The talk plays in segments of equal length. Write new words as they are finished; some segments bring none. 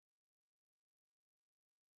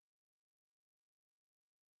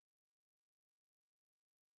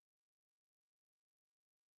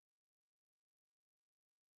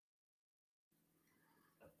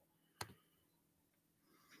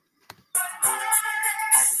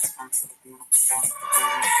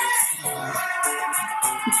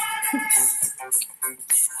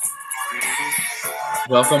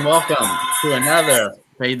Welcome to another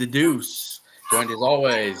Pay the Deuce. Joined as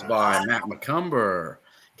always by Matt McCumber,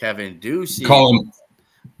 Kevin Duce. Call him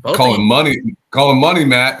both Call of him you. money. Call him money,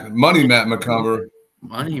 Matt. Money, Matt McCumber.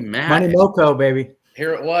 Money Matt. Money Moco, baby.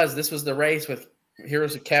 Here it was. This was the race with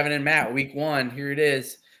heroes of Kevin and Matt. Week 1. Here it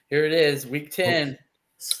is. Week 10.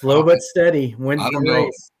 Slow but steady wins the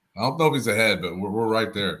race. I don't know if he's ahead, but we're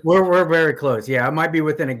right there. We're very close. Yeah, I might be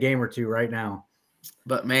within a game or two right now.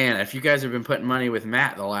 But man, if you guys have been putting money with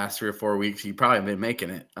Matt the last 3 or 4 weeks, you've probably been making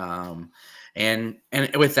it. And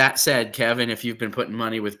with that said, Kevin, if you've been putting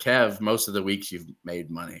money with Kev, most of the weeks you've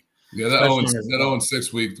made money. Yeah, that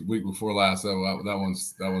 0-6 week before last. That one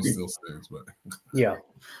still stinks, but yeah.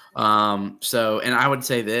 So, and I would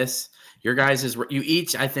say this: your guys you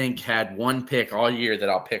each, I think, had one pick all year that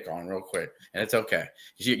I'll pick on real quick, and it's okay.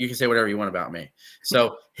 You can say whatever you want about me.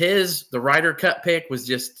 So the Ryder Cup pick was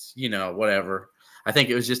just whatever. I think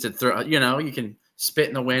it was just a throw. You can spit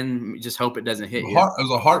in the wind, just hope it doesn't hit you. It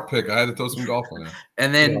was a heart pick. I had to throw some golf on it.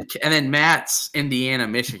 And then Matt's Indiana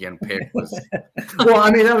Michigan pick was. Well,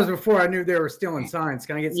 I mean, that was before I knew they were stealing signs.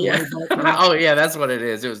 Can I get some money back? Oh yeah, that's what it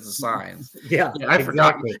is. It was the signs. Yeah, I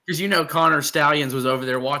forgot because Connor Stallions was over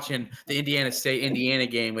there watching the Indiana State-Indiana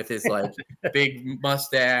game with his big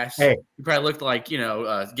mustache. Hey, he probably looked like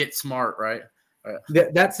Get Smart, right?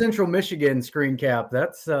 That Central Michigan screen cap,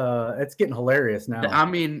 it's getting hilarious now. I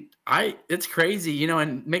mean, it's crazy,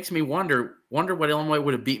 and makes me wonder what Illinois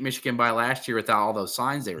would have beat Michigan by last year without all those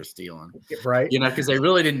signs they were stealing. Right. Because they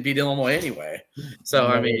really didn't beat Illinois anyway. So,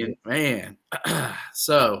 I mean, man.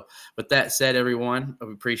 So, with that said, everyone, I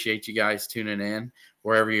appreciate you guys tuning in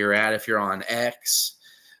wherever you're at. If you're on X,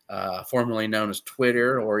 formerly known as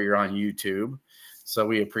Twitter, or you're on YouTube. So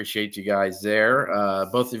we appreciate you guys there.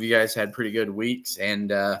 Both of you guys had pretty good weeks.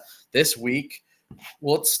 And this week,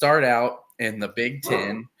 let's start out in the Big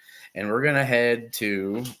Ten. And we're going to head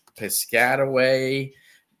to Piscataway,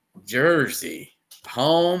 Jersey,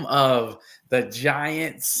 home of the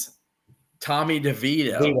Giants, Tommy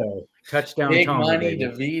DeVito. Touchdown, Big Tommy, money,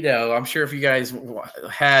 baby. DeVito. I'm sure if you guys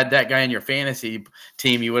had that guy in your fantasy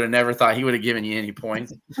team, you would have never thought he would have given you any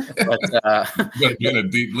points. But in a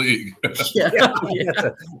deep league. That's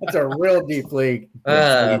a real deep league.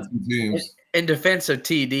 In defense of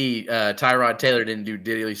TD, Tyrod Taylor didn't do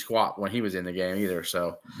diddly squat when he was in the game either.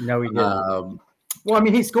 So no, he didn't. Well, I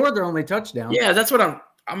mean, he scored their only touchdown. Yeah, that's what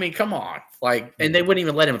I mean, come on. And they wouldn't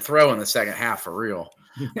even let him throw in the second half for real.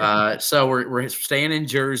 So we're staying in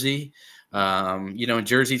Jersey. In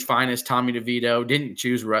Jersey's finest, Tommy DeVito didn't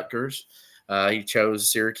choose Rutgers. He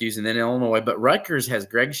chose Syracuse and then Illinois. But Rutgers has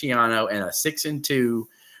Greg Schiano and a 6-2,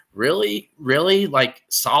 really, really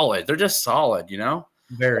solid. They're just solid,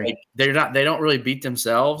 Very. They don't really beat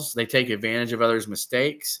themselves. They take advantage of others'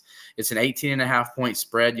 mistakes. It's an 18.5 point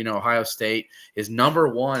spread. Ohio State is number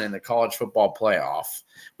 1 in the college football playoff,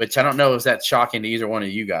 which I don't know if that's shocking to either one of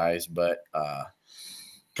you guys, but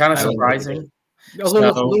kind of surprising. A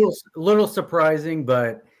little surprising,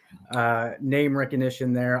 but name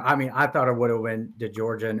recognition there. I mean, I thought it would have went to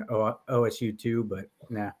Georgia and OSU too, but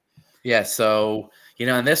nah. Yeah, so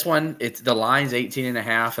in this one, it's the line's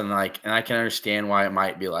 18.5, and I can understand why it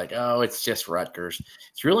might be it's just Rutgers.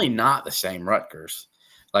 It's really not the same Rutgers.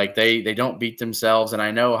 They don't beat themselves, and I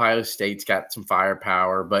know Ohio State's got some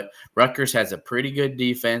firepower, but Rutgers has a pretty good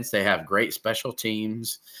defense. They have great special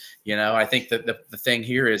teams. I think that the thing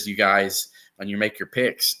here is, you guys, when you make your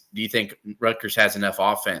picks, do you think Rutgers has enough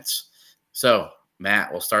offense? So, Matt,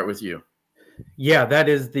 we'll start with you. Yeah, that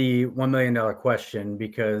is the $1 million question,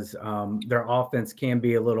 because their offense can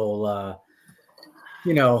be a little,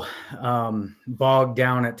 bogged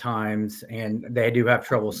down at times, and they do have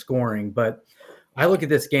trouble scoring. But I look at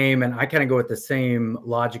this game and I kind of go with the same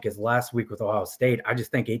logic as last week with Ohio State. I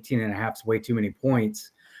just think 18.5 is way too many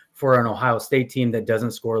points for an Ohio State team that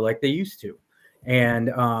doesn't score like they used to.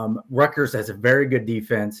 And Rutgers has a very good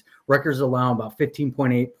defense. Rutgers allow about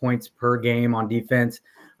 15.8 points per game on defense.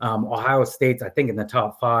 Ohio State's, I think, in the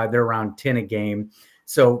top 5. They're around 10 a game.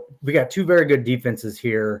 So we got two very good defenses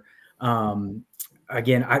here. Again,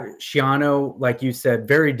 Schiano, like you said,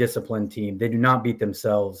 very disciplined team. They do not beat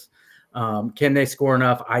themselves. Can they score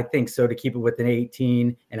enough? I think so, to keep it within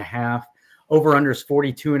 18.5. Over-under is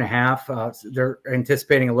 42.5. They're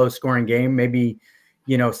anticipating a low-scoring game, maybe,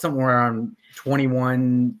 somewhere around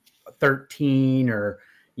 21-13 or,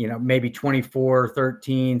 maybe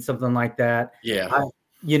 24-13, something like that. Yeah.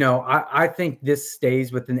 I think this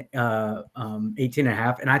stays within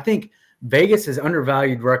 18.5. And I think Vegas has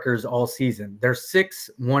undervalued Rutgers all season. They're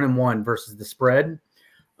 6-1-1 versus the spread.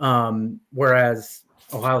 Whereas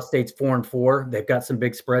Ohio State's 4-4. They've got some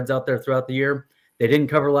big spreads out there throughout the year. They didn't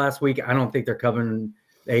cover last week. I don't think they're covering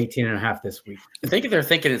 18.5 this week. I think they're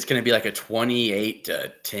thinking it's going to be like a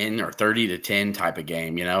 28-10 or 30-10 type of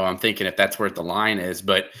game. I'm thinking if that's where the line is,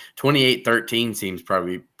 but 28-13 seems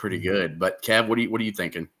probably pretty good. But Kev, what are you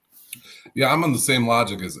thinking? Yeah, I'm on the same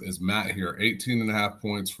logic as Matt here. 18.5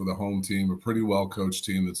 points for the home team, a pretty well-coached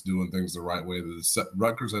team that's doing things the right way.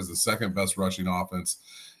 Rutgers has the second best rushing offense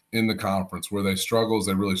in the conference. Where they struggle is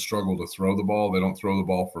they really struggle to throw the ball. They don't throw the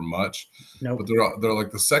ball for much. Nope. But they're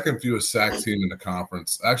like the second fewest sack team in the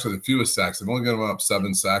conference. Actually, the fewest sacks. They've only given up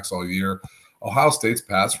 7 sacks all year. Ohio State's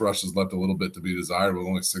pass rush has left a little bit to be desired with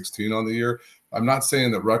only 16 on the year. I'm not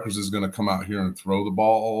saying that Rutgers is going to come out here and throw the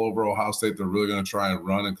ball all over Ohio State. They're really going to try and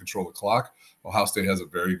run and control the clock. Ohio State has a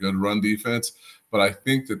very good run defense. But I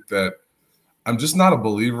think that I'm just not a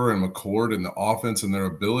believer in McCord and the offense and their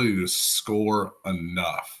ability to score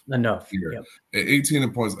enough. Here. Yep. At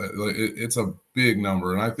 18 points, it's a big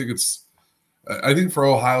number. And I think for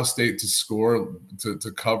Ohio State to score,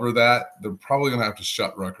 to cover that, they're probably going to have to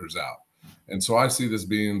shut Rutgers out. And so I see this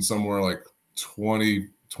being somewhere like 27-10,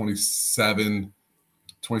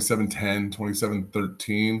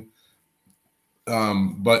 27-13.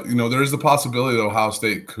 But, there is the possibility that Ohio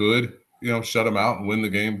State could, shut them out and win the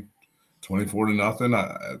game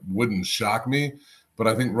 24-0. It wouldn't shock me. But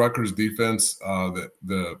I think Rutgers' defense,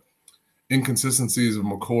 the inconsistencies of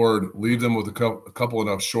McCord leave them with a couple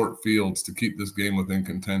enough short fields to keep this game within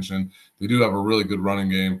contention. They do have a really good running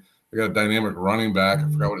game. They got a dynamic running back. I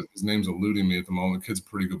forgot what his name's eluding me at the moment. The kid's a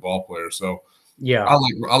pretty good ball player. So yeah, I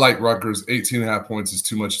like Rutgers. 18.5 points is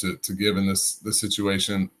too much to give in this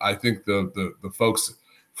situation. I think the folks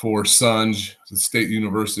for Sunge, the State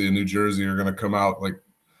University of New Jersey, are going to come out like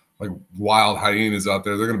wild hyenas out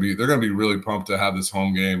there. They're going to be really pumped to have this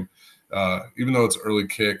home game, even though it's early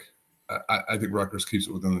kick. I think Rutgers keeps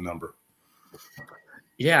it within the number.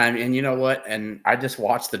 Yeah, and you know what? And I just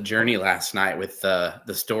watched The Journey last night with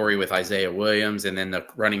the story with Isaiah Williams, and then the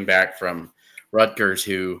running back from Rutgers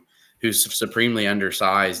who's supremely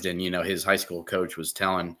undersized. And his high school coach was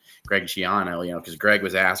telling Greg Schiano, because Greg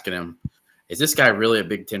was asking him, "Is this guy really a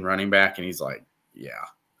Big Ten running back?" And he's like, "Yeah."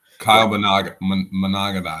 Kyle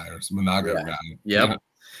Managadai guy. Yep.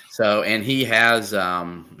 So, and he has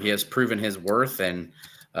proven his worth, and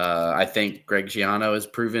I think Greg Schiano has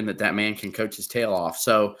proven that man can coach his tail off.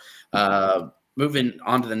 So, moving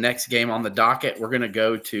on to the next game on the docket, we're going to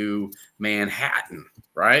go to Manhattan,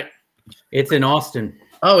 right? It's in Austin.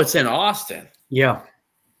 Oh, it's in Austin. Yeah.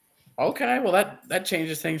 Okay. Well, that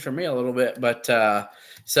changes things for me a little bit, but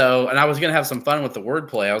and I was going to have some fun with the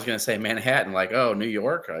wordplay. I was going to say Manhattan, like, oh, New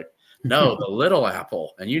York. Like, no, the Little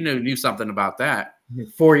Apple. And you knew something about that.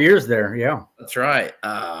 4 years there. Yeah, that's right.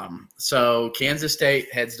 So Kansas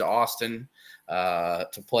State heads to Austin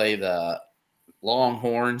to play the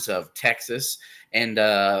Longhorns of Texas. And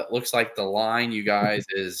looks like the line, you guys,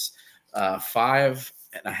 is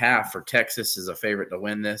 5.5 for Texas is a favorite to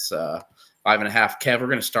win this. 5.5. Kev, we're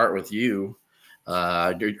going to start with you.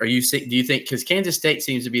 Do you think, because Kansas State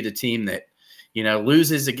seems to be the team that,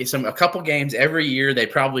 loses a couple games every year they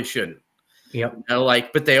probably shouldn't. Yep.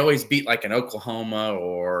 But they always beat like an Oklahoma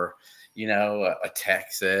or, a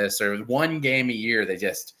Texas, or one game a year they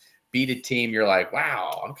just beat a team. You're like,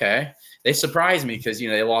 wow, okay. They surprised me because,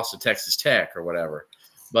 they lost to Texas Tech or whatever.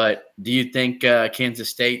 But do you think Kansas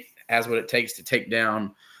State has what it takes to take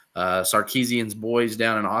down Sarkisian's boys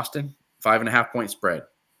down in Austin? 5.5 point spread.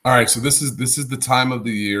 All right, so this is the time of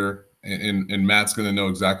the year, and Matt's going to know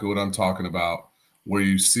exactly what I'm talking about, where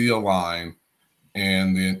you see a line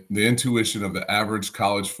and the intuition of the average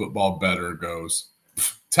college football bettor goes,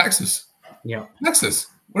 Texas. Yeah. Texas.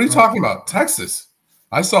 What are you talking about? Texas.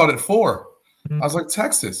 I saw it at 4. I was like,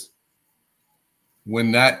 Texas.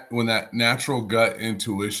 When that natural gut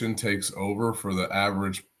intuition takes over for the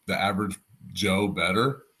average Joe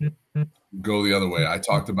bettor, go the other way. I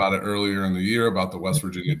talked about it earlier in the year about the West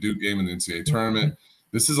Virginia Duke game in the NCAA tournament.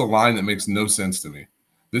 This is a line that makes no sense to me.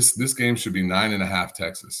 This game should be 9.5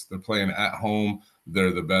 Texas. They're playing at home.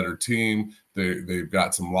 They're the better team. They've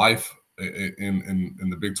got some life in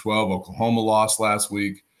the Big 12. Oklahoma lost last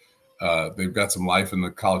week. They've got some life in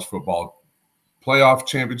the college football playoff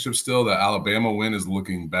championship still. The Alabama win is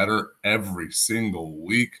looking better every single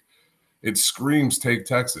week. It screams take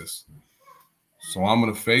Texas. So I'm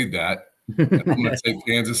going to fade that. And I'm going to take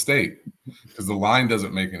Kansas State because the line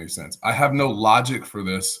doesn't make any sense. I have no logic for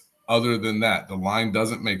this other than that. The line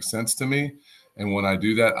doesn't make sense to me. And when I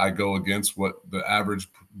do that, I go against what the average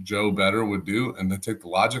Joe bettor would do and then take the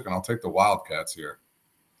logic, and I'll take the Wildcats here.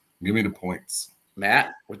 Give me the points.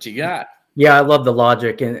 Matt, what you got? Yeah, I love the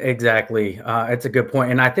logic, and exactly. It's a good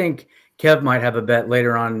point. And I think Kev might have a bet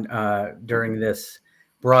later on during this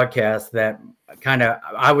broadcast that kind of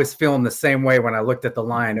I was feeling the same way when I looked at the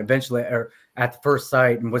line eventually, or at the first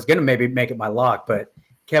sight, and was going to maybe make it my lock, but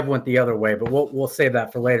Kev went the other way. But we'll save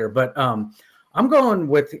that for later. But I'm going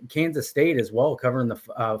with Kansas State as well, covering the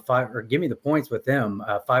 5, or give me the points with them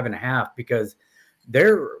 5.5, because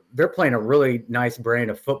they're playing a really nice brand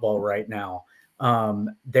of football right now.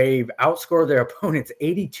 They've outscored their opponents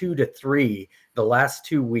 82-3 the last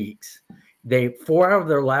 2 weeks. 4 out of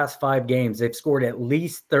their last 5 games, they've scored at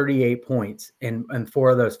least 38 points in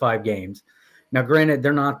 4 of those 5 games. Now, granted,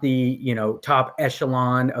 they're not the top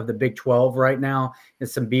echelon of the Big 12 right now.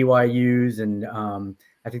 It's some BYU's, and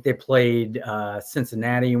I think they played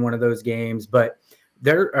Cincinnati in one of those games. But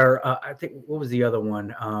there are, I think, what was the other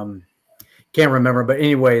one? Can't remember, but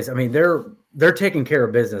anyways, I mean, they're taking care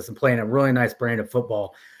of business and playing a really nice brand of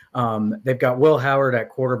football. They've got Will Howard at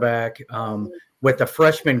quarterback, with the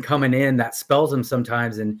freshman coming in that spells them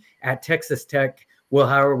sometimes. And at Texas Tech, Will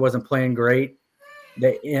Howard wasn't playing great.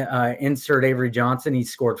 They insert Avery Johnson. He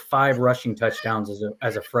scored 5 rushing touchdowns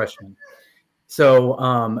as a freshman.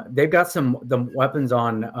 So they've got the weapons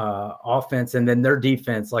on offense, and then their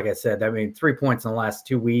defense, like I said, I mean, 3 points in the last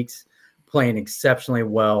 2 weeks, playing exceptionally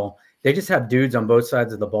well. They just have dudes on both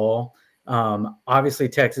sides of the ball. Obviously,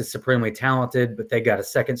 Texas is supremely talented, but they got a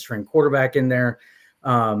second-string quarterback in there.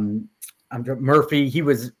 Murphy, he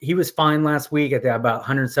was fine last week at about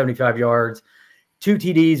 175 yards, 2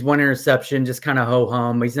 TDs, 1 interception, just kind of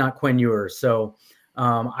ho-hum. He's not Quinn Ewers. So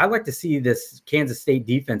I like to see this Kansas State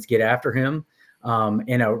defense get after him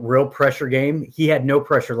in a real pressure game. He had no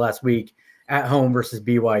pressure last week at home versus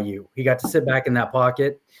BYU. He got to sit back in that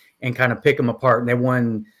pocket and kind of pick them apart, and they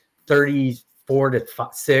won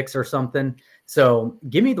 34-6 or something. So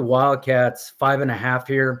give me the Wildcats 5.5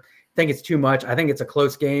 here. I think it's too much. I think it's a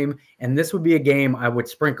close game, and this would be a game I would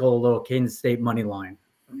sprinkle a little Kansas State money line.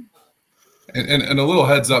 And a little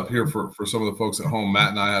heads up here for some of the folks at home.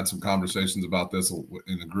 Matt and I had some conversations about this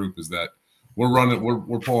in the group. Is that we're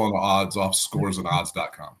pulling the odds off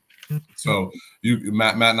scoresandodds.com. So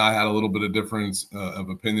Matt and I had a little bit of difference of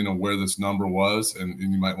opinion on where this number was, and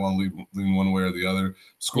you might want to lean one way or the other.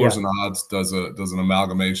 Scores and Odds does an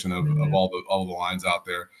amalgamation of all the lines out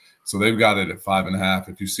there. So they've got it at 5.5.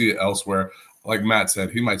 If you see it elsewhere, like Matt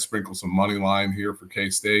said, he might sprinkle some money line here for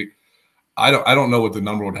K-State. I don't know what the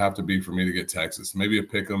number would have to be for me to get Texas. Maybe a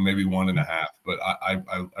pick 'em, maybe 1.5. But I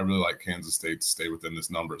really like Kansas State to stay within this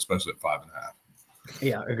number, especially at 5.5.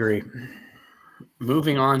 Yeah, agree.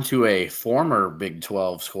 Moving on to a former Big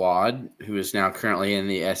 12 squad who is now currently in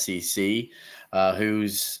the SEC,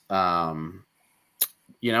 who's had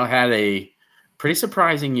a pretty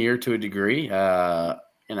surprising year to a degree.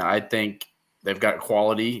 I think they've got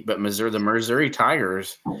quality, but the Missouri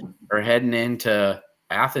Tigers are heading into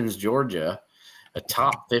Athens, Georgia, a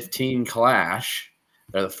top 15 clash.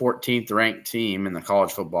 They're the 14th ranked team in the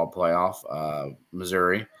college football playoff,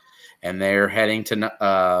 Missouri. And they're heading to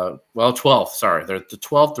 12th. Sorry, they're the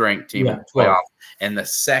 12th ranked team in the playoff, and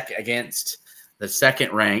against the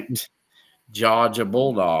second ranked Georgia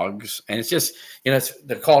Bulldogs. And it's just it's,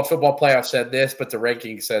 the college football playoff said this, but the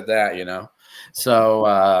ranking said that.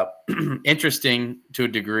 So interesting to a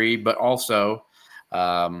degree, but also,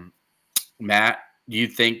 Matt, do you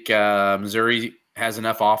think Missouri has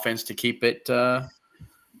enough offense to keep it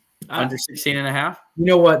under 16.5? You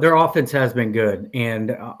know what? Their offense has been good,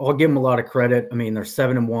 and I'll give them a lot of credit. I mean, they're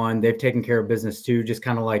 7-1. They've taken care of business too, just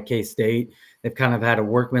kind of like K-State. They've kind of had a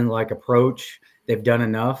workman-like approach. They've done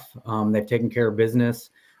enough. They've taken care of business.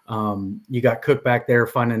 You got Cook back there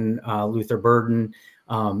finding Luther Burden,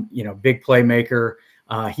 big playmaker.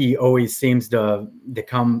 He always seems to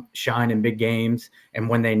come shine in big games and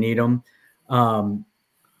when they need him.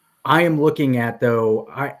 I am looking at, though,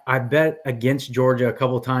 I bet against Georgia a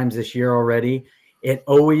couple times this year already. It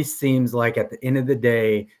always seems like at the end of the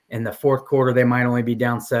day, in the fourth quarter, they might only be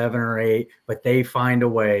down 7 or 8, but they find a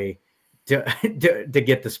way to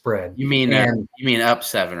get the spread. You mean up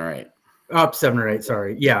 7 or 8? Up 7 or 8,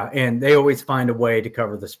 sorry. Yeah, and they always find a way to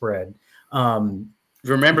cover the spread.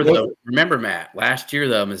 Remember, Matt, last year,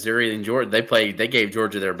 though, Missouri and Georgia, they gave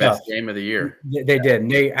Georgia their best game of the year. They did.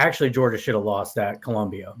 And Georgia should have lost at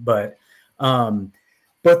Columbia. But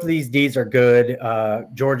both of these Ds are good.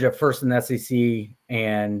 Georgia first in the SEC,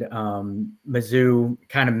 and Mizzou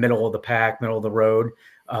kind of middle of the pack, middle of the road.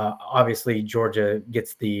 Obviously, Georgia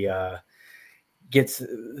gets the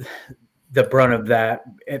brunt of that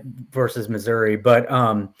versus Missouri. But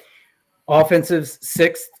offensives,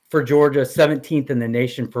 6th for Georgia, 17th in the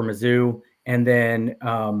nation for Mizzou, And then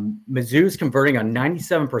Mizzou's converting on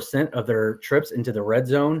 97% of their trips into the red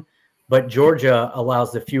zone, but Georgia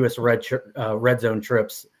allows the fewest red zone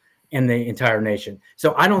trips in the entire nation.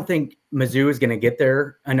 So I don't think Mizzou is going to get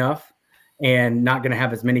there enough and not going to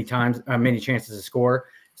have as many chances to score.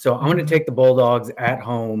 So I'm going to take the Bulldogs at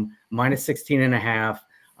home, minus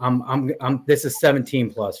 16.5. This is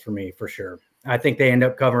 17 plus for me for sure. I think they end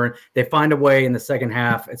up covering. They find a way in the second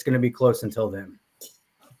half. It's going to be close until then.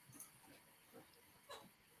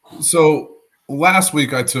 So last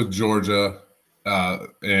week I took Georgia,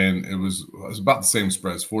 and it was about the same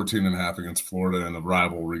spreads, 14.5 against Florida in a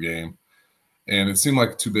rivalry game. And it seemed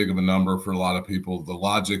like too big of a number for a lot of people. The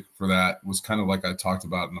logic for that was kind of like I talked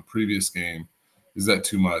about in the previous game. Is that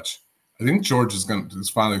too much? I think Georgia's has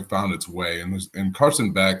finally found its way. And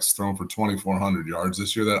Carson Beck's thrown for 2,400 yards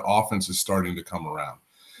this year. That offense is starting to come around.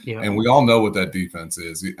 Yeah. And we all know what that defense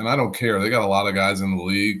is. And I don't care. They got a lot of guys in the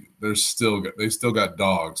league. They still got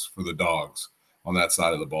dogs for the dogs on that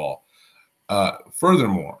side of the ball.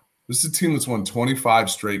 Furthermore, this is a team that's won 25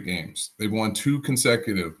 straight games. They've won 2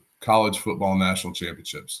 consecutive college football national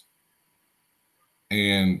championships.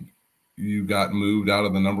 And you got moved out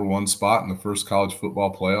of the number 1 spot in the first college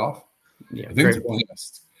football playoff. Yeah, I think they're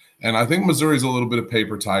blessed. And I think Missouri's a little bit of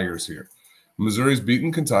paper tigers here. Missouri's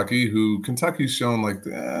beaten Kentucky, who Kentucky's shown like,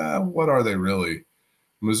 what are they really?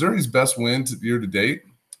 Missouri's best win year to date,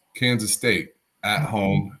 Kansas State at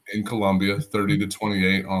home in Columbia,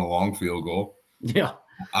 30-28 on a long field goal. Yeah.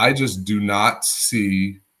 I just do not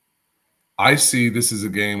see – I see this is a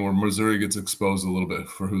game where Missouri gets exposed a little bit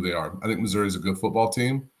for who they are. I think Missouri's a good football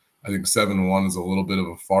team. I think 7-1 is a little bit of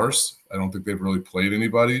a farce. I don't think they've really played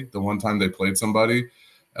anybody. The one time they played somebody,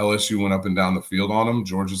 LSU went up and down the field on them.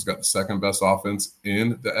 Georgia's got the second best offense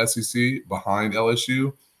in the SEC behind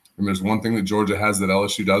LSU. And there's one thing that Georgia has that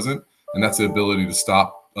LSU doesn't, and that's the ability to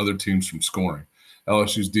stop other teams from scoring.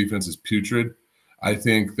 LSU's defense is putrid. I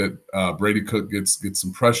think that Brady Cook gets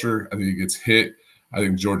some pressure. I think he gets hit. I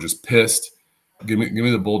think Georgia's pissed. Give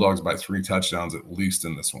me the Bulldogs by 3 touchdowns at least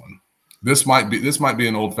in this one. This might be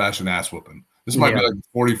an old-fashioned ass whooping. This might be like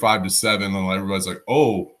 45-7, and everybody's like,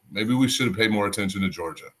 oh, maybe we should have paid more attention to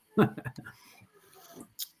Georgia.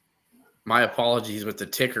 My apologies with the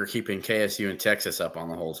ticker keeping KSU and Texas up on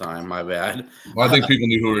the whole time. My bad. Well, I think people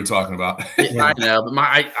knew who we were talking about. I know, but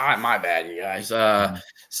my bad, you guys.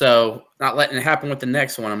 So not letting it happen with the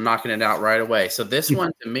next one. I'm knocking it out right away. So this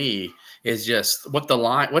one to me is just what the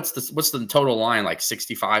line. What's the total line? Like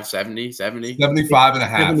 65, 70, 70?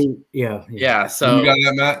 75.5. Yeah. So you got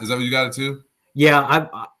that, Matt? Is that what you got it too? Yeah,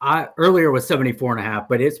 I earlier was 74.5,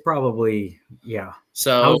 but it's probably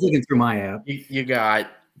So I was looking through my app. You got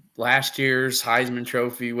last year's Heisman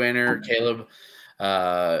Trophy winner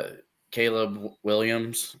Caleb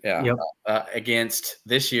Williams, against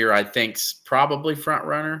this year I think's probably front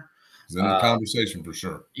runner. He's in the conversation for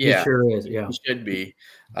sure. Yeah, he sure is. Yeah, he should be.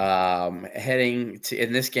 Heading to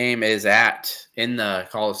in this game is in the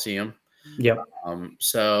Coliseum. Yep.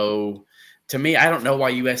 So to me, I don't know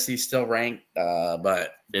why USC is still ranked,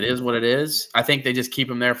 but it is what it is. I think they just keep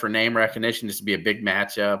them there for name recognition, just to be a big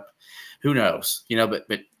matchup. Who knows?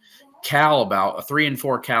 But Cal, about a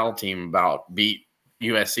 3-4 Cal team, beat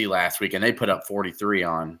USC last week, and they put up 43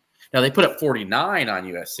 on. Now they put up 49 on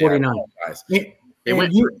USC. 49. They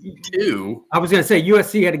went for 2. I was going to say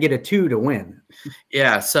USC had to get a 2 to win.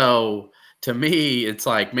 Yeah. So to me, it's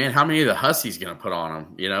like, man, how many of the Huskies going to put on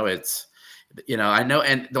them? It's, I know.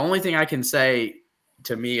 And the only thing I can say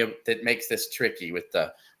to me that makes this tricky with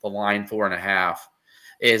the line 4.5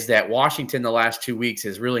 is that Washington the last 2 weeks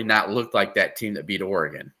has really not looked like that team that beat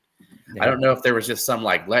Oregon. Yeah. I don't know if there was just some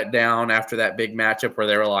letdown after that big matchup where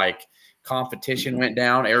they were competition went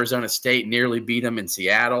down. Arizona State nearly beat them in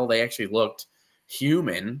Seattle. They actually looked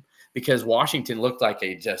human because Washington looked like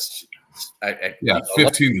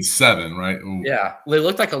 15-7, right? Ooh. Yeah, they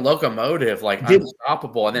looked like a locomotive,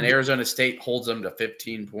 unstoppable, and then Arizona State holds them to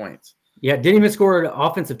 15 points. Yeah, didn't even score an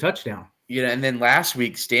offensive touchdown. And then last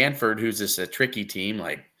week Stanford, who's just a tricky team,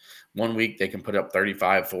 1 week they can put up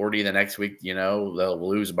 35-40, the next week they'll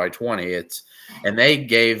lose by 20. And they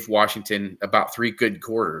gave Washington about 3 good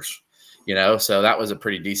quarters, so that was a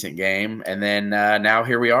pretty decent game. And then now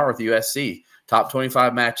here we are with USC. Top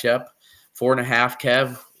 25 matchup, 4.5.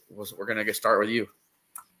 Kev, we're going to start with you.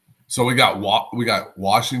 So we got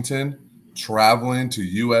Washington traveling to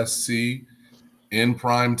USC in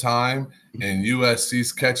prime time, and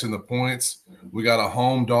USC's catching the points. We got a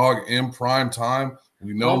home dog in prime time.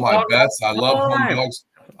 We know my bets. I love home dogs.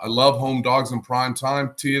 I love home dogs in prime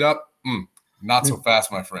time. Tee it up. Not so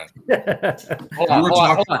fast, my friend. Hold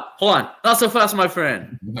on. Not so fast, my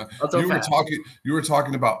friend. You were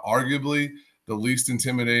talking about arguably the least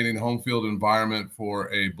intimidating home field environment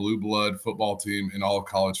for a blue blood football team in all of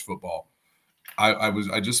college football.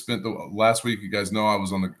 I just spent the last week. You guys know I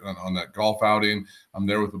was on that golf outing. I'm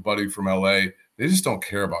there with a buddy from LA. They just don't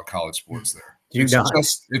care about college sports there.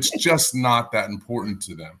 It's just not that important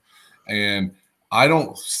to them. And I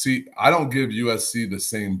don't give USC the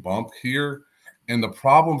same bump here. And the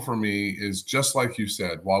problem for me is, just like you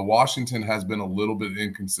said, while Washington has been a little bit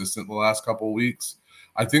inconsistent the last couple of weeks,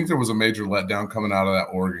 I think there was a major letdown coming out of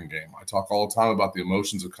that Oregon game. I talk all the time about the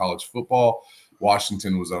emotions of college football.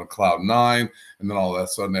 Washington was on cloud 9, and then all of a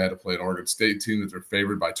sudden they had to play an Oregon State team that they're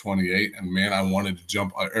favored by 28. And man, I wanted to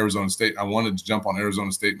jump on Arizona State. I wanted to jump on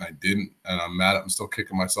Arizona State, and I didn't. And I'm still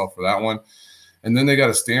kicking myself for that one. And then they got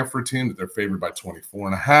a Stanford team that they're favored by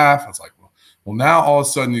 24.5. I was like, well, now all of a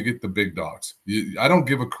sudden you get the big dogs. I don't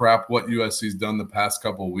give a crap what USC's done the past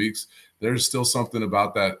couple of weeks. There's still something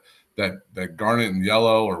about that garnet and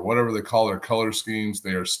yellow, or whatever they call their color schemes.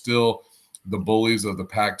 They are still the bullies of the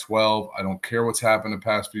Pac-12. I don't care what's happened the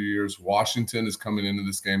past few years. Washington is coming into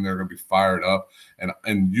this game. They're going to be fired up.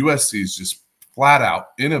 And USC's just flat out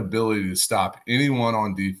inability to stop anyone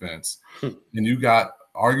on defense. And you got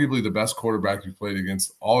arguably the best quarterback you played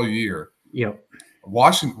against all year. Yep.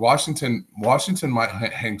 Washington might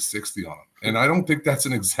hang 60 on them. And I don't think that's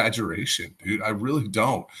an exaggeration, dude. I really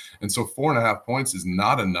don't. And so 4.5 points is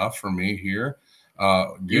not enough for me here.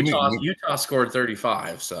 Utah scored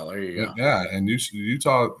 35, so there you go. Yeah, and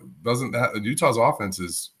Utah's offense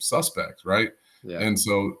is suspect, right? Yeah. And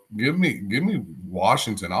so give me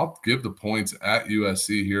Washington. I'll give the points at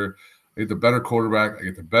USC here. I get the better quarterback. I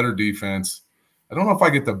get the better defense. I don't know if I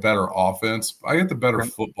get the better offense. I get the better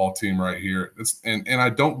football team right here. And I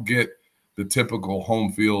don't get the typical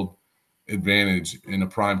home field advantage in a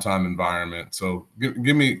primetime environment. So give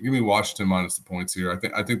me Washington minus the points here.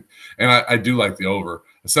 I think, and I do like the over.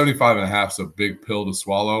 A 75.5 is a big pill to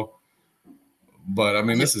swallow. But I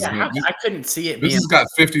mean, I couldn't see it. This has got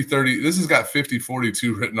 50-30. This has got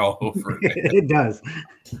 50-42 written all over it. It does.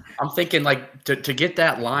 I'm thinking like to get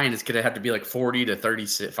that line, it's gonna have to be like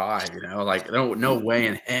 40-35. You know, like no way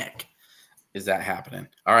in heck is that happening.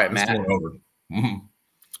 All right, Matt. Over.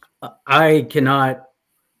 Mm-hmm. I cannot.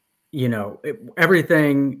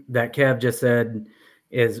 Everything that Kev just said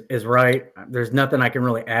is right. There's nothing I can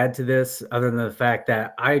really add to this other than the fact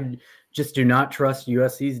that I just do not trust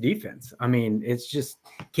USC's defense. I mean, it's just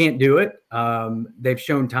can't do it. They've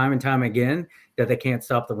shown time and time again that they can't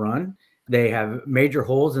stop the run. They have major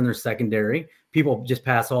holes in their secondary. People just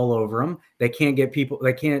pass all over them. They can't get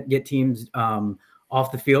teams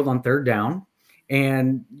off the field on third down.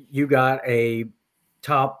 And you got a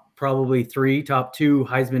top 2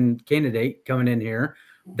 Heisman candidate coming in here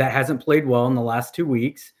that hasn't played well in the last 2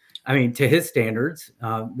 weeks. I mean, to his standards,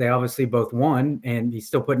 they obviously both won, and he's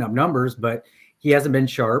still putting up numbers, but he hasn't been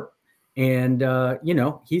sharp. And,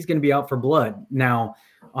 he's going to be out for blood. Now,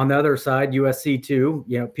 on the other side, USC too,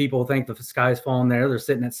 people think the sky's falling there. They're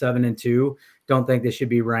sitting at 7-2, don't think they should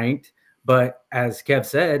be ranked. But as Kev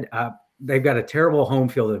said, they've got a terrible home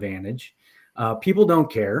field advantage. People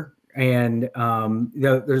don't care. And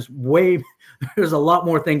there's a lot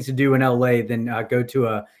more things to do in LA than go to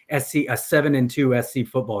a 7-2 SC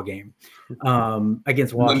football game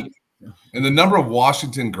against Washington. And the number of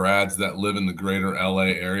Washington grads that live in the greater LA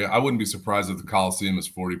area, I wouldn't be surprised if the Coliseum is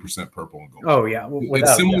 40% purple and gold. Oh yeah,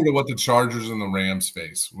 it's similar to what the Chargers and the Rams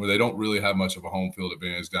face, where they don't really have much of a home field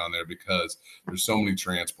advantage down there because there's so many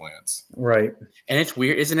transplants. Right. And it's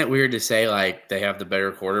weird, isn't it weird to say like they have the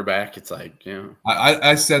better quarterback? It's like,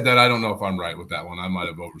 I said that. I don't know if I'm right with that one. I might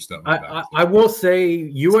have overstepped my bounds. I will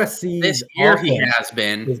say USC this year he has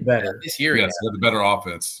been is better. This year, yes, they have the better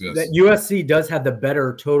offense. Yes, that USC does have the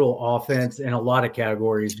better total offense in a lot of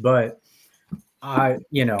categories, but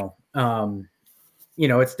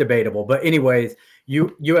it's debatable. But anyways,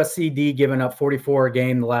 USC giving up 44 a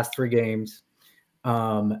game the last 3 games.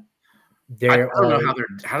 I don't know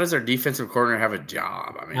how does their defensive coordinator have a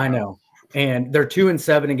job? I mean, I know, and they're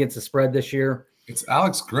 2-7 against the spread this year. It's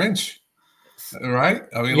Alex Grinch. Right?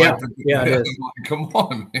 I mean, come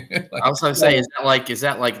on, man. I was going to say, is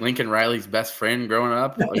that like Lincoln Riley's best friend growing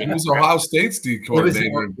up? He was Ohio State's D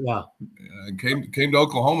coordinator. And came to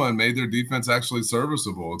Oklahoma and made their defense actually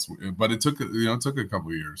serviceable. But it took a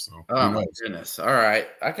couple of years. So oh my goodness! All right,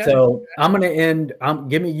 okay. So I'm going to end.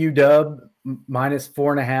 Give me UW minus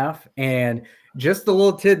 4.5, and just a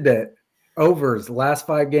little tidbit: overs last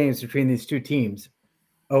 5 games between these two teams,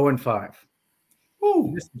 0-5.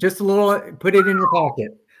 Just a little. Put it in your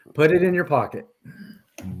pocket. Put it in your pocket.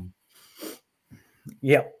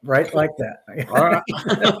 Yep, right like that. All right.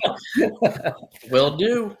 Will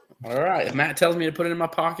do. All right. If Matt tells me to put it in my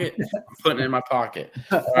pocket, I'm putting it in my pocket.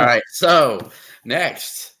 All right. So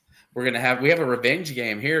next, we have a revenge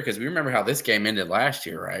game here because we remember how this game ended last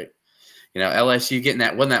year, right? LSU getting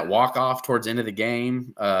wasn't that walk off towards the end of the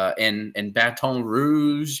game in Baton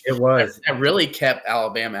Rouge. It was. That really kept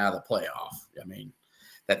Alabama out of the playoff. I mean,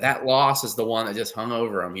 that loss is the one that just hung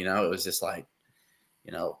over them. It was just like,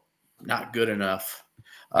 not good enough.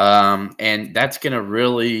 And that's going to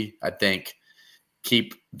really, I think,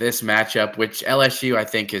 keep this matchup, which LSU, I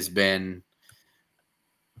think, has been,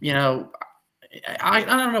 I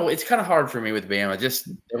don't know. It's kind of hard for me with Bama. Just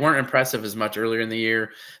they weren't impressive as much earlier in the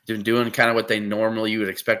year. They're doing kind of what they normally you would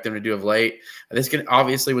expect them to do of late. This can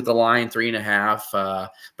obviously with the line 3.5,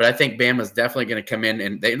 but I think Bama's definitely going to come in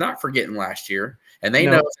and they're not forgetting last year, and they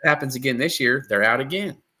know if it happens again this year, they're out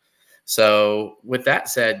again. So with that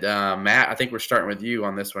said, Matt, I think we're starting with you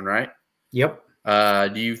on this one, right? Yep.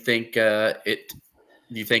 Do you think that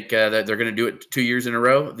they're going to do it 2 years in a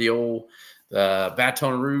row? The old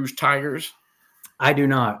Baton Rouge Tigers. I do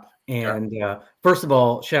not. And first of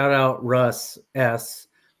all, shout out Russ S.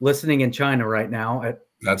 listening in China right now at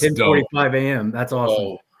 10:45 a.m. That's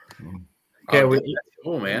awesome. Okay,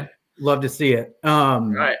 cool, man. Love to see it.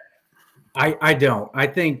 Right. I don't. I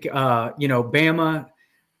think Bama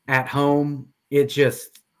at home, it's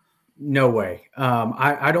just no way.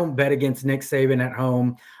 I don't bet against Nick Saban at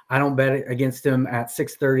home. I don't bet against him at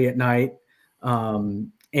 6:30 at night.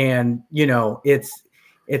 And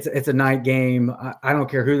it's a night game. I don't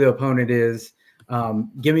care who the opponent is.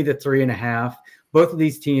 Give me the 3.5. Both of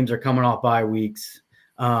these teams are coming off bye weeks.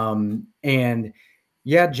 And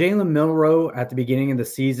yeah, Jalen Milroe at the beginning of the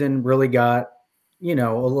season really got, a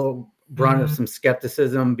little brunt of some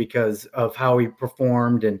skepticism because of how he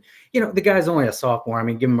performed. And, the guy's only a sophomore. I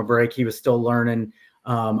mean, give him a break. He was still learning.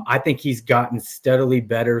 I think he's gotten steadily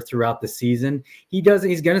better throughout the season. He's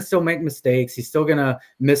going to still make mistakes. He's still going to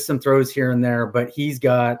miss some throws here and there, but he's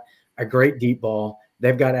got a great deep ball.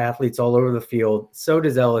 They've got athletes all over the field. So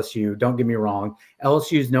does LSU. Don't get me wrong.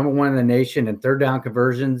 LSU is number one in the nation in third down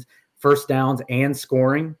conversions, first downs, and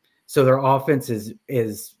scoring. So their offense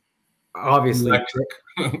is obviously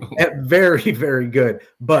very, very good.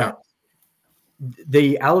 But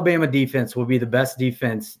the Alabama defense will be the best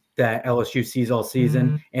defense that LSU sees all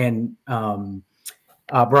season. And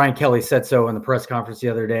Brian Kelly said so in the press conference the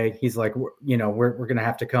other day. He's like, we're going to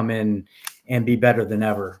have to come in and be better than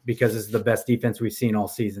ever because this is the best defense we've seen all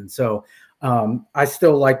season. So I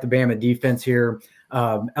still like the Bama defense here.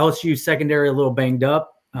 LSU secondary a little banged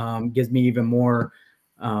up, gives me even more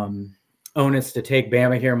onus to take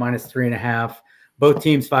Bama here, -3.5. Both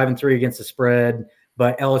teams 5-3 against the spread,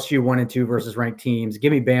 but LSU 1-2 versus ranked teams.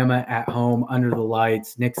 Give me Bama at home under the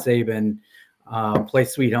lights. Nick Saban, play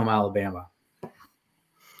Sweet Home Alabama.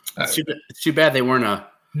 It's too bad they weren't a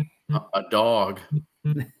dog.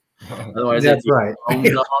 Otherwise, that's right.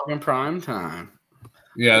 Dog in prime time.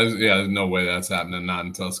 Yeah, there's no way that's happening. Not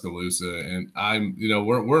in Tuscaloosa, and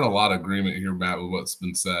we're in a lot of agreement here, Matt, with what's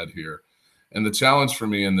been said here. And the challenge for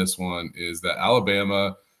me in this one is that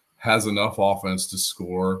Alabama has enough offense to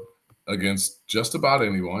score against just about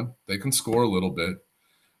anyone. They can score a little bit,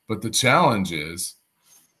 but the challenge is,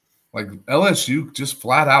 like, LSU just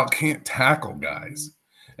flat out can't tackle guys.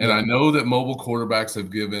 And I know that mobile quarterbacks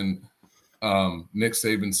have given Nick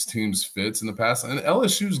Saban's teams fits in the past, and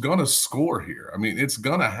LSU's going to score here. I mean, it's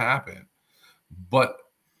going to happen. But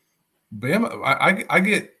Bama, I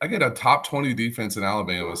get a top 20 defense in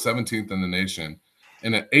Alabama, 17th in the nation,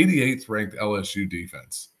 and an 88th ranked LSU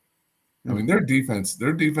defense. I mean, their defense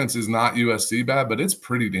is not USC bad, but it's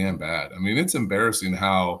pretty damn bad. I mean, it's embarrassing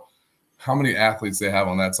how many athletes they have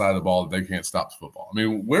on that side of the ball that they can't stop the football. I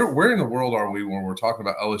mean, where in the world are we when we're talking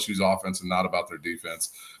about LSU's offense and not about their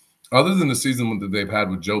defense? Other than the season that they've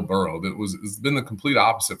had with Joe Burrow, it's been the complete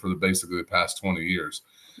opposite for basically the past 20 years.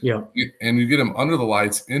 Yeah. And you get them under the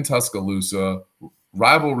lights in Tuscaloosa,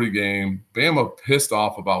 rivalry game. Bama pissed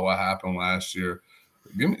off about what happened last year.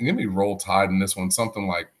 Give me Roll Tide in this one, something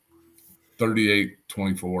like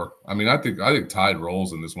 38-24. I mean, I think Tide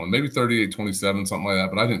rolls in this one, maybe 38-27, something like that.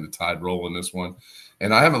 But I think the Tide roll in this one.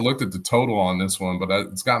 And I haven't looked at the total on this one, but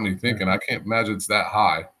it's got me thinking. I can't imagine it's that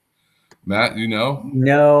high. Matt,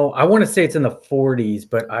 No, I want to say it's in the 40s,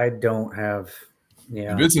 but I don't have.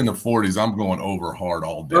 Yeah, if it's in the 40s, I'm going over hard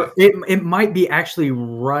all day. It might be actually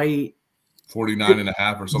right.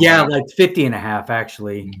 49.5 or something. Yeah, like 50.5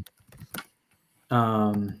 actually. So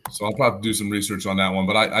I'll probably do some research on that one.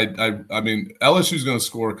 But I mean, LSU's going to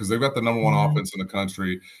score because they've got the number one offense in the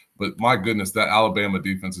country. But my goodness, that Alabama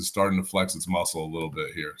defense is starting to flex its muscle a little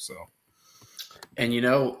bit here. So And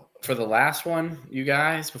for the last one, you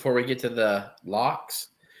guys, before we get to the locks,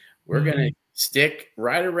 we're going to stick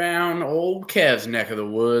right around old Kev's neck of the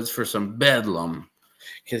woods for some Bedlam.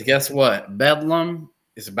 Because guess what? Bedlam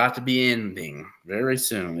is about to be ending very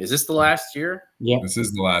soon. Is this the last year? Yeah. This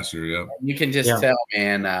is the last year, yep. You can just tell,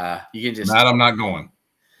 man. You can just. Matt, I'm not going.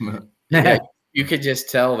 Yeah, you could just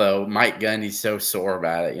tell, though, Mike Gundy's so sore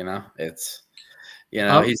about it, It's,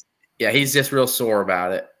 he's just real sore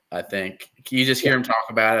about it, I think. You just hear him talk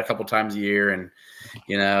about it a couple times a year and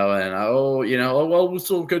well, we'll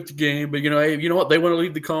still get the game, but hey, you know what? They want to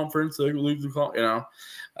leave the conference. They will leave the conference.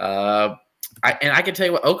 I can tell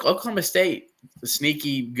you what, Oklahoma State is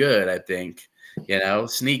sneaky good. I think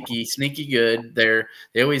sneaky good.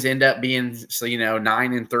 They always end up being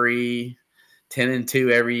 9-3,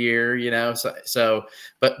 10-2 every year. So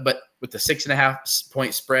but with the 6.5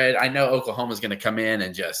 point spread, I know Oklahoma's going to come in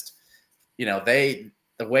and just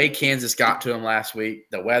the way Kansas got to them last week,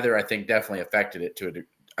 the weather, I think, definitely affected it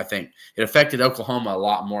I think it affected Oklahoma a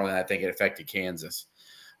lot more than I think it affected Kansas.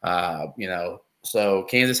 So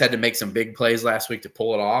Kansas had to make some big plays last week to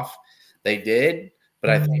pull it off. They did,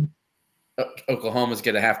 but I think Oklahoma's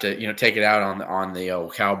going to have to, take it out on the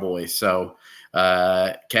old Cowboys. So,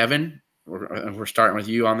 Kevin, we're starting with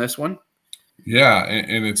you on this one. Yeah,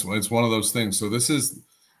 and it's one of those things. So this is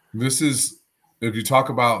if you talk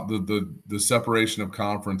about the separation of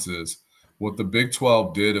conferences, what the Big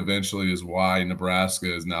 12 did eventually is why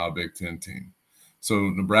Nebraska is now a Big 10 team. So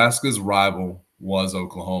Nebraska's rival was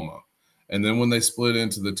Oklahoma. And then when they split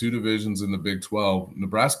into the two divisions in the Big 12,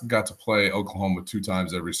 Nebraska got to play Oklahoma 2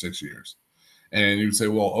 times every 6 years. And you'd say,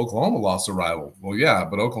 well, Oklahoma lost a rival. Well, yeah,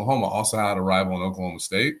 but Oklahoma also had a rival in Oklahoma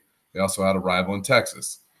State. They also had a rival in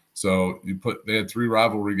Texas. So they had 3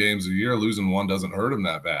 rivalry games a year. Losing one doesn't hurt them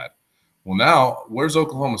that bad. Well, now where's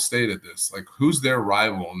Oklahoma State at this? Like, who's their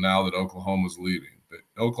rival now that Oklahoma's leaving? That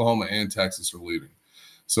Oklahoma and Texas are leaving.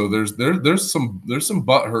 So there's some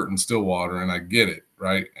butt hurt in Stillwater, and I get it,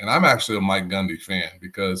 right? And I'm actually a Mike Gundy fan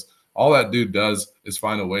because all that dude does is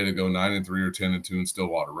find a way to go 9-3 or 10-2 in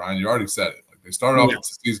Stillwater. Ryan, you already said it. Like, they started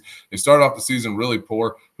off the season really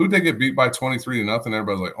poor. Who'd they get beat by 23-0?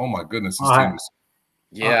 Everybody's like, oh my goodness, this team is.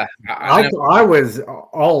 Yeah, I was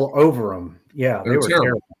all over them. Yeah, they were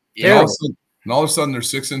terrible. Yeah. And all of a sudden, they're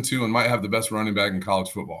 6-2 and might have the best running back in college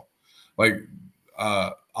football. Like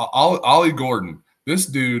Ollie Gordon, this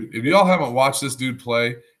dude. If y'all haven't watched this dude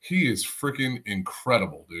play, he is freaking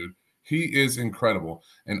incredible, dude. He is incredible.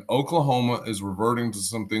 And Oklahoma is reverting to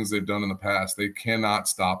some things they've done in the past. They cannot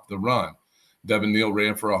stop the run. Devin Neal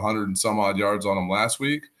ran for 100 and some odd yards on him last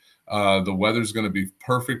week. The weather's going to be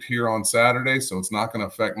perfect here on Saturday, so it's not going to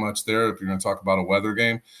affect much there if you're going to talk about a weather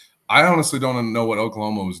game. I honestly don't know what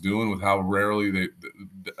Oklahoma was doing with how rarely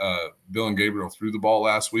Bill and Gabriel threw the ball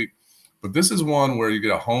last week. But this is one where you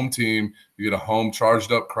get a home team, you get a home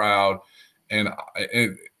charged up crowd, and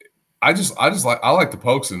I like the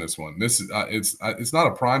Pokes in this one. This is it's not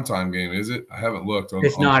a primetime game, is it? I haven't looked.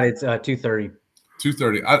 It's not. It's 2:30.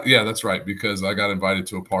 2:30. Yeah, that's right, because I got invited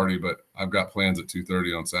to a party, but I've got plans at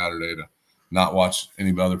 2:30 on Saturday to not watch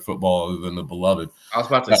any other football other than the beloved. I was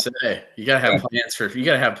about to say you gotta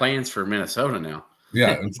have plans for Minnesota now.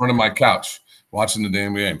 Yeah, in front of my couch watching the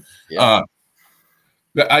damn game. Yeah.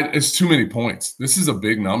 It's too many points. This is a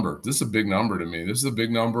big number. This is a big number to me. This is a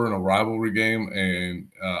big number in a rivalry game, and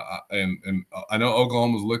I know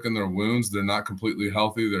Oklahoma's licking their wounds. They're not completely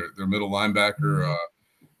healthy. Their middle linebacker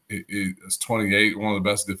is 28. One of the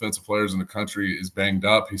best defensive players in the country is banged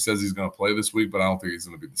up. He says he's going to play this week, but I don't think he's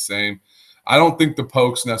going to be the same. I don't think the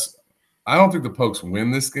Pokes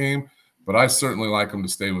win this game, but I certainly like them to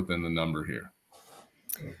stay within the number here.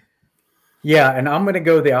 Yeah, and I'm going to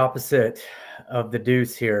go the opposite of the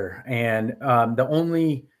Duce here. And the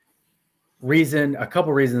only a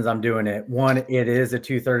couple reasons I'm doing it. One, it is a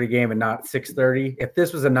 2:30 game and not 6:30. If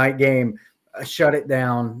this was a night game, shut it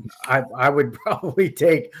down. I would probably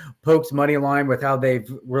take Pokes money line with how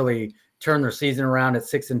they've really turned their season around at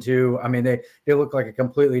 6-2. I mean, they look like a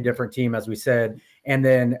completely different team, as we said. And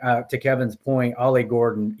then to Kevin's point, Ollie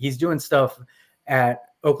Gordon, he's doing stuff at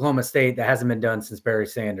Oklahoma State that hasn't been done since Barry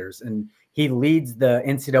Sanders, and he leads the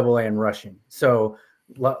NCAA in rushing. So,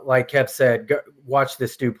 like Kev said, watch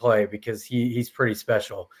this dude play because he's pretty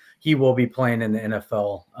special. He will be playing in the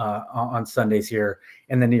NFL on Sundays here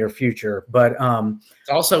in the near future. But it's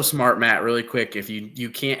also smart, Matt, really quick. If you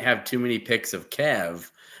can't have too many picks of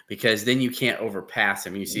Kev, because then you can't overpass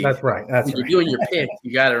him. You see, that's right. When you're doing your pick,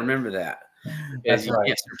 you got to remember that. Because you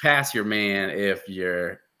can't surpass your man if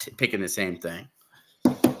you're picking the same thing.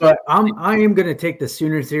 But I am going to take the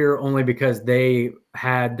Sooners here only because they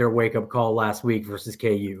had their wake-up call last week versus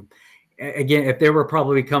KU. again, if they were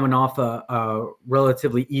probably coming off a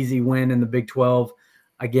relatively easy win in the Big 12,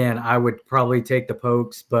 again, I would probably take the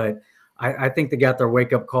Pokes, but I think they got their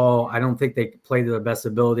wake-up call. I don't think they played to their best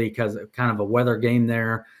ability because of kind of a weather game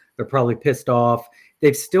there. They're probably pissed off.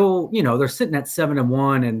 They've still, they're sitting at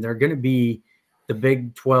 7-1, and they're going to be the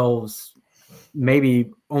Big 12's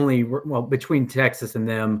maybe only, between Texas and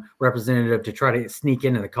them, representative to try to sneak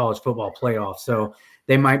into the college football playoff. So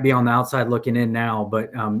they might be on the outside looking in now,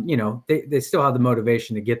 but, they still have the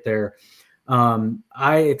motivation to get there.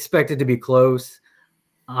 I expect it to be close.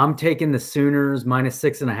 I'm taking the Sooners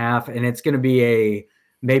 -6.5, and it's going to be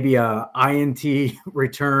maybe a INT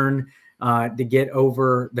return to get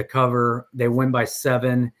over the cover. They win by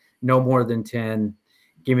 7, no more than 10.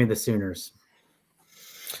 Give me the Sooners.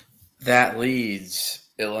 That leads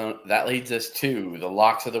us to the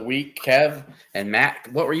locks of the week. Kev and Matt,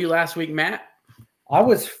 what were you last week, Matt? I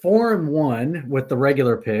was 4-1 with the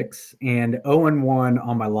regular picks and 0-1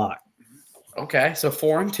 on my lock. Okay, so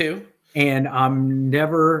 4-2. And I'm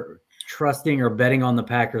never trusting or betting on the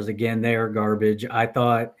Packers again. They are garbage. I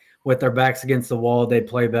thought with their backs against the wall, they'd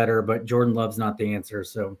play better, but Jordan Love's not the answer.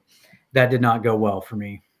 So that did not go well for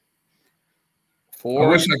me. I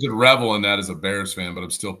wish I could revel in that as a Bears fan, but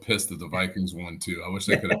I'm still pissed that the Vikings won too. I wish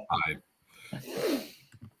they could have tied.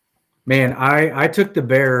 Man, I took the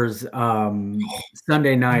Bears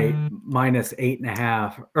Sunday night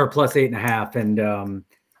 -8.5 or +8.5, and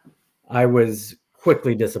I was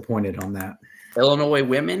quickly disappointed on that. Illinois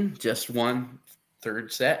women just won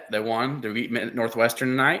third set. They won. They beat Northwestern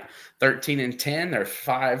tonight, 13-10. They're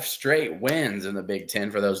 5 straight wins in the Big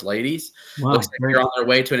Ten for those ladies. Wow, looks like they're on their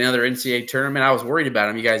way to another NCAA tournament. I was worried about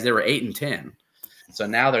them, you guys. They were 8-10, so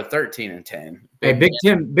now they're 13-10. Big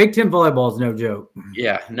Ten volleyball is no joke.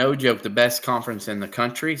 Yeah, no joke. The best conference in the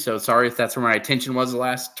country. So sorry if that's where my attention was the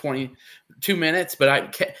last 22 minutes, but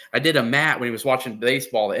I did a Matt when he was watching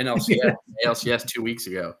baseball, the NLCS, ALCS 2 weeks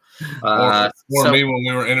ago. Me when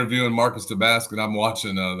we were interviewing Marcus Tabasco, and I'm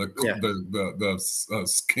watching the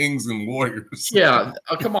Kings and Warriors. Yeah,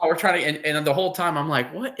 come on, we're trying to, and the whole time I'm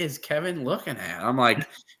like, what is Kevin looking at? I'm like,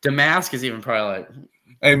 Damask is even probably like.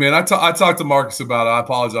 Hey, man, I talked to Marcus about it. I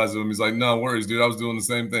apologize to him. He's like, no worries, dude. I was doing the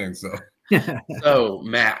same thing. So,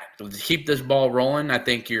 Matt, keep this ball rolling. I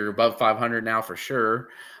think you're above 500 now for sure.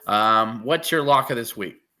 What's your lock of this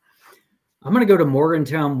week? I'm going to go to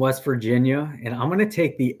Morgantown, West Virginia, and I'm going to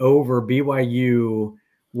take the over BYU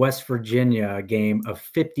West Virginia game of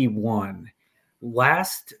 51.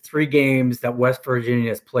 Last 3 games that West Virginia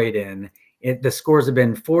has played in, the scores have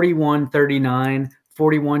been 41-39,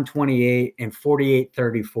 41-28, and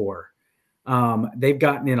 48-34. They've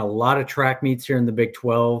gotten in a lot of track meets here in the Big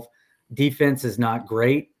 12. Defense is not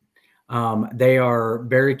great. They are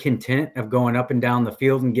very content of going up and down the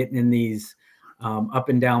field and getting in these up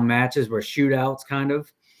and down matches where shootouts kind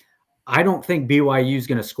of. I don't think BYU is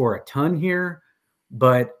going to score a ton here,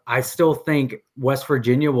 but I still think West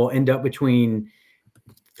Virginia will end up between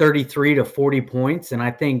 33 to 40 points. And I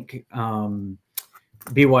think BYU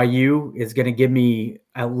is going to give me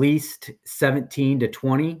at least 17 to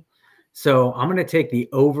 20. So I'm going to take the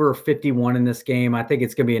over 51 in this game. I think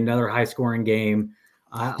it's going to be another high scoring game.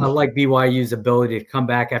 I like BYU's ability to come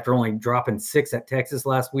back after only dropping 6 at Texas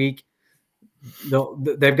last week.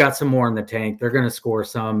 They've got some more in the tank. They're going to score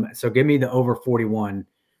some. So give me the over 41,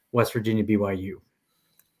 West Virginia BYU.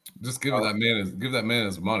 Just give that man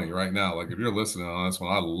his money right now. Like if you're listening on this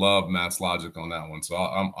one, I love Matt's logic on that one. So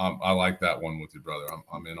I like that one with you, brother.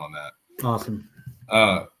 I'm in on that. Awesome.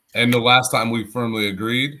 And the last time we firmly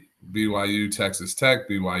agreed, BYU Texas Tech,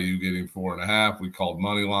 BYU getting 4.5. We called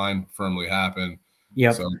money line, firmly happened.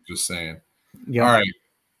 Yeah. So just saying. Yep. All right.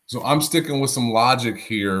 So I'm sticking with some logic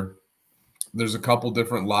here. There's a couple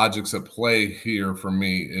different logics at play here for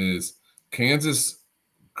me. Is Kansas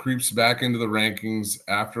creeps back into the rankings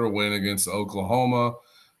after a win against Oklahoma.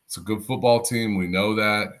 It's a good football team. We know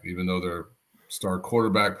that, even though their star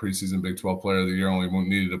quarterback, preseason Big 12 player of the year, only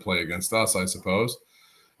needed to play against us, I suppose.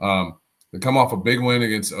 They come off a big win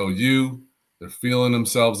against OU. They're feeling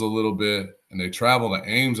themselves a little bit, and they travel to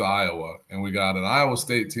Ames, Iowa. And we got an Iowa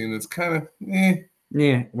State team that's kind of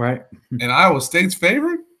Yeah, right. And Iowa State's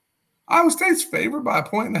favored? Iowa State's favored by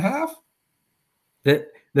 1.5?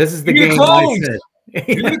 This is the You're game clones. I said.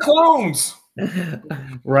 You're the clones.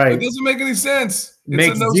 Right. It doesn't make any sense.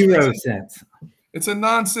 Makes zero sense. It's a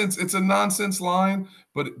nonsense. It's a nonsense line,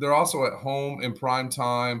 but they're also at home in prime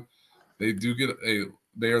time. They do get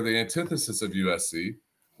they are the antithesis of USC,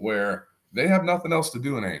 where they have nothing else to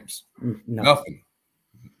do in Ames. Nothing.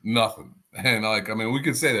 And we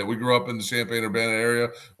could say that we grew up in the Champaign-Urbana area.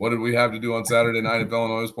 What did we have to do on Saturday night if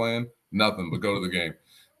Illinois was playing? Nothing but go to the game.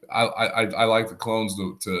 I like the Clones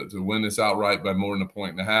to win this outright by more than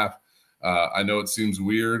 1.5. I know it seems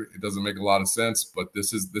weird. It doesn't make a lot of sense, but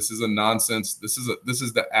this is a nonsense. This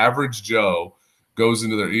is the average Joe goes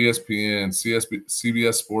into their ESPN,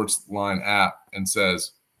 CBS Sports Line app and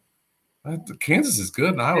says, Kansas is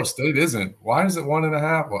good and Iowa State isn't. Why is it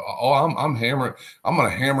 1.5? Well, I'm hammering. I'm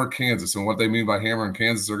going to hammer Kansas. And what they mean by hammering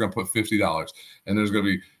Kansas, they're going to put $50. And there's going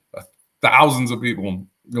to be thousands of people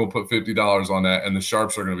going to put $50 on that. And the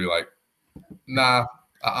sharps are going to be like, nah,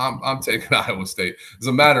 I'm taking Iowa State. As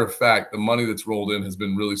a matter of fact, the money that's rolled in has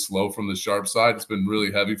been really slow from the sharp side. It's been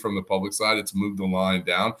really heavy from the public side. It's moved the line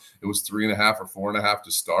down. It was 3.5 or 4.5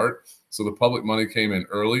 to start. So the public money came in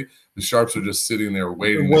early. The sharps are just sitting there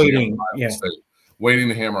waiting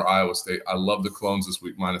to hammer Iowa State. I love the Clones this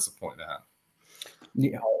week, minus 1.5.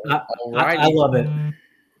 Yeah, I love it.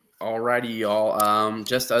 Alrighty, y'all.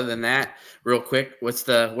 Just other than that, real quick, what's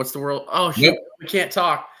the world? Oh shit, we can't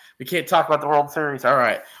talk. We can't talk about the World Series. All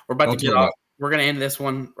right, we're about to get off. We're gonna end this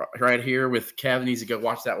one right here with Kev needs to go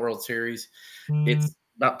watch that World Series. It's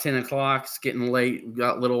about 10 o'clock. It's getting late. We've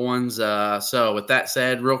got little ones. So with that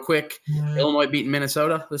said, real quick, Illinois beating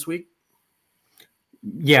Minnesota this week.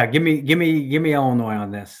 Yeah, give me Illinois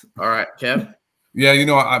on this. All right, Kev. Yeah,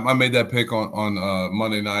 I made that pick on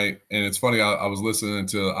Monday night, and it's funny. I was listening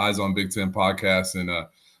to Eyes on Big Ten podcast, and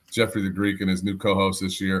Jeffrey the Greek and his new co-host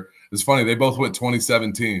this year. It's funny. They both went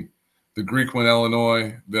 2017. The Greek went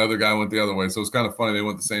Illinois. The other guy went the other way. So it's kind of funny. They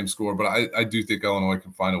went the same score, but I do think Illinois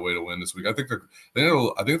can find a way to win this week. I think they're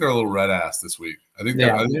a little red ass this week. I think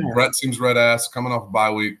Brett seems red ass coming off a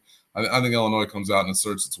bye week. I think Illinois comes out and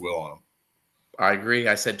asserts its will on them. I agree.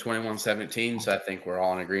 I said 21-17, so I think we're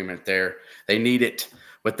all in agreement there. They need it.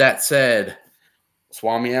 With that said,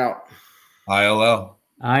 Swami out. ILL.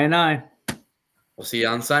 I. We'll see you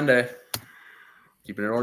on Sunday. Keeping it organized.